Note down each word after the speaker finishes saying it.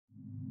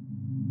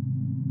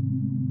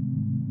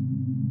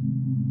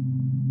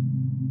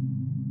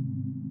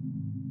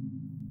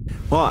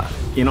Well,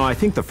 you know, I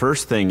think the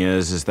first thing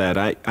is that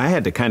I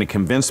had to kind of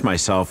convince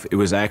myself it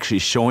was actually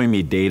showing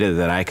me data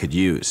that I could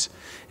use.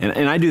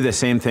 And I do the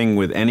same thing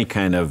with any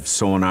kind of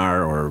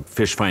sonar or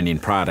fish finding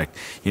product.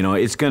 You know,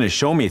 it's going to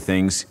show me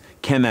things.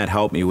 Can that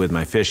help me with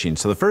my fishing?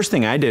 So the first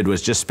thing I did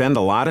was just spend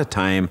a lot of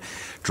time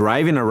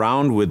driving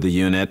around with the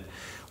unit,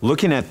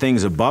 looking at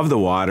things above the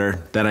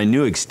water that I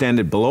knew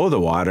extended below the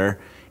water,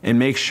 and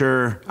make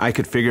sure I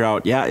could figure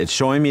out, yeah, it's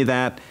showing me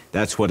that.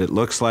 That's what it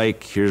looks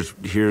like.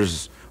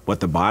 Here's what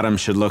the bottom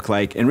should look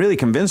like, and really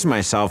convince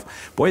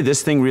myself, boy,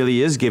 this thing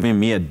really is giving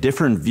me a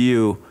different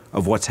view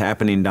of what's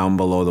happening down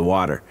below the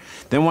water.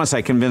 Then once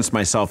I convinced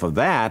myself of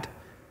that,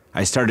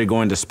 I started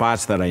going to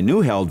spots that I knew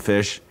held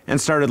fish and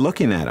started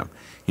looking at them.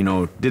 You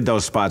know, did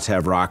those spots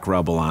have rock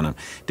rubble on them?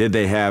 Did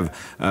they have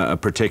a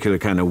particular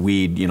kind of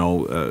weed, you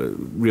know,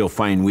 real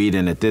fine weed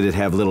in it? Did it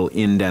have little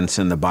indents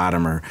in the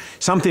bottom or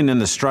something in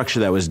the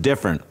structure that was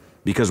different?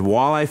 Because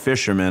walleye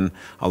fishermen,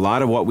 a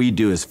lot of what we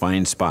do is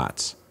find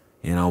spots.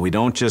 You know, we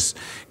don't just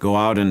go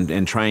out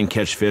and try and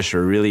catch fish,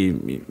 or really,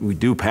 we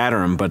do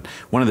pattern them, but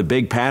one of the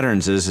big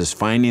patterns is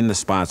finding the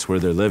spots where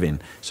they're living.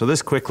 So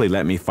this quickly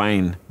let me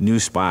find new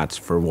spots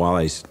for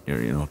walleyes,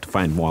 you know, to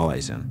find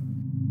walleyes in.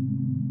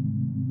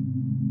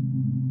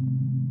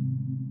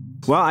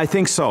 Well, I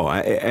think so.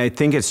 I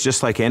think it's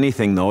just like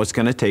anything, though. It's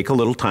going to take a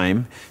little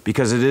time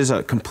because it is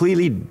a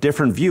completely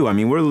different view. I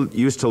mean, we're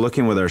used to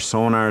looking with our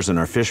sonars and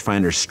our fish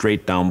finders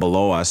straight down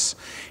below us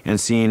and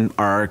seeing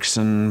arcs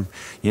and,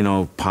 you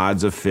know,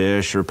 pods of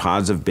fish or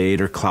pods of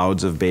bait or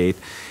clouds of bait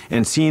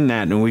and seeing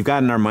that. And we've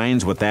got in our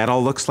minds what that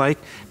all looks like.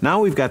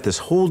 Now we've got this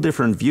whole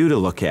different view to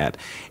look at.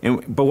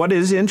 But what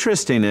is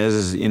interesting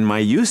is in my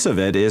use of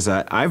it is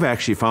I've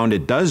actually found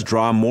it does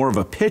draw more of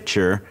a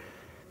picture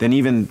than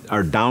even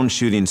our down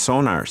shooting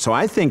sonar. So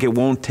I think it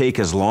won't take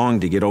as long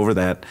to get over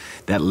that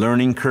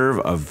learning curve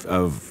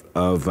of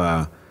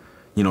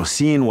you know,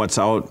 seeing what's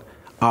out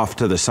off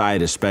to the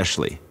side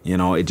especially. You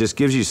know, it just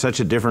gives you such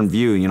a different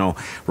view. You know,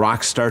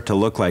 rocks start to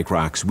look like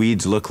rocks,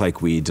 weeds look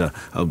like weeds, a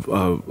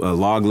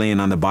log laying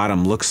on the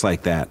bottom looks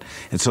like that.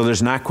 And so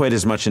there's not quite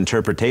as much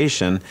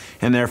interpretation,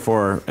 and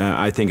therefore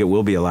I think it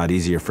will be a lot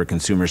easier for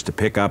consumers to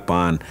pick up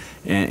on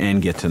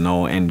and get to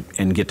know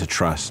and get to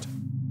trust.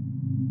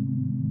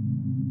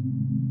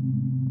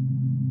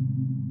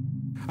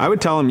 I would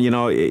tell them, you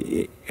know,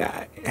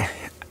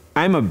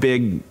 I'm a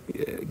big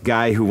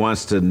guy who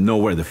wants to know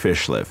where the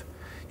fish live.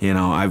 You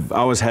know, I've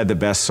always had the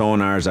best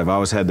sonars, I've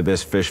always had the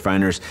best fish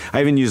finders.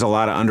 I even use a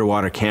lot of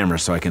underwater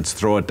cameras so I can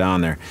throw it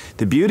down there.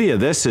 The beauty of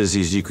this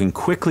is you can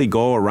quickly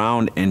go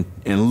around and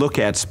look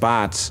at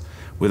spots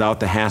without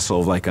the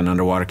hassle of like an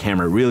underwater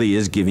camera. It really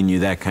is giving you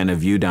that kind of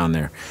view down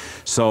there.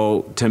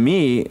 So to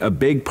me, a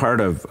big part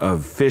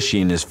of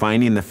fishing is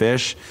finding the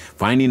fish,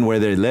 finding where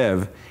they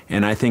live,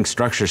 and I think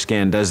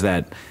StructureScan does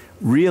that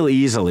real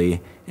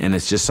easily, and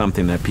it's just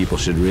something that people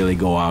should really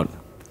go out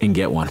and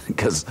get one,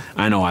 because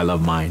I know I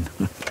love mine.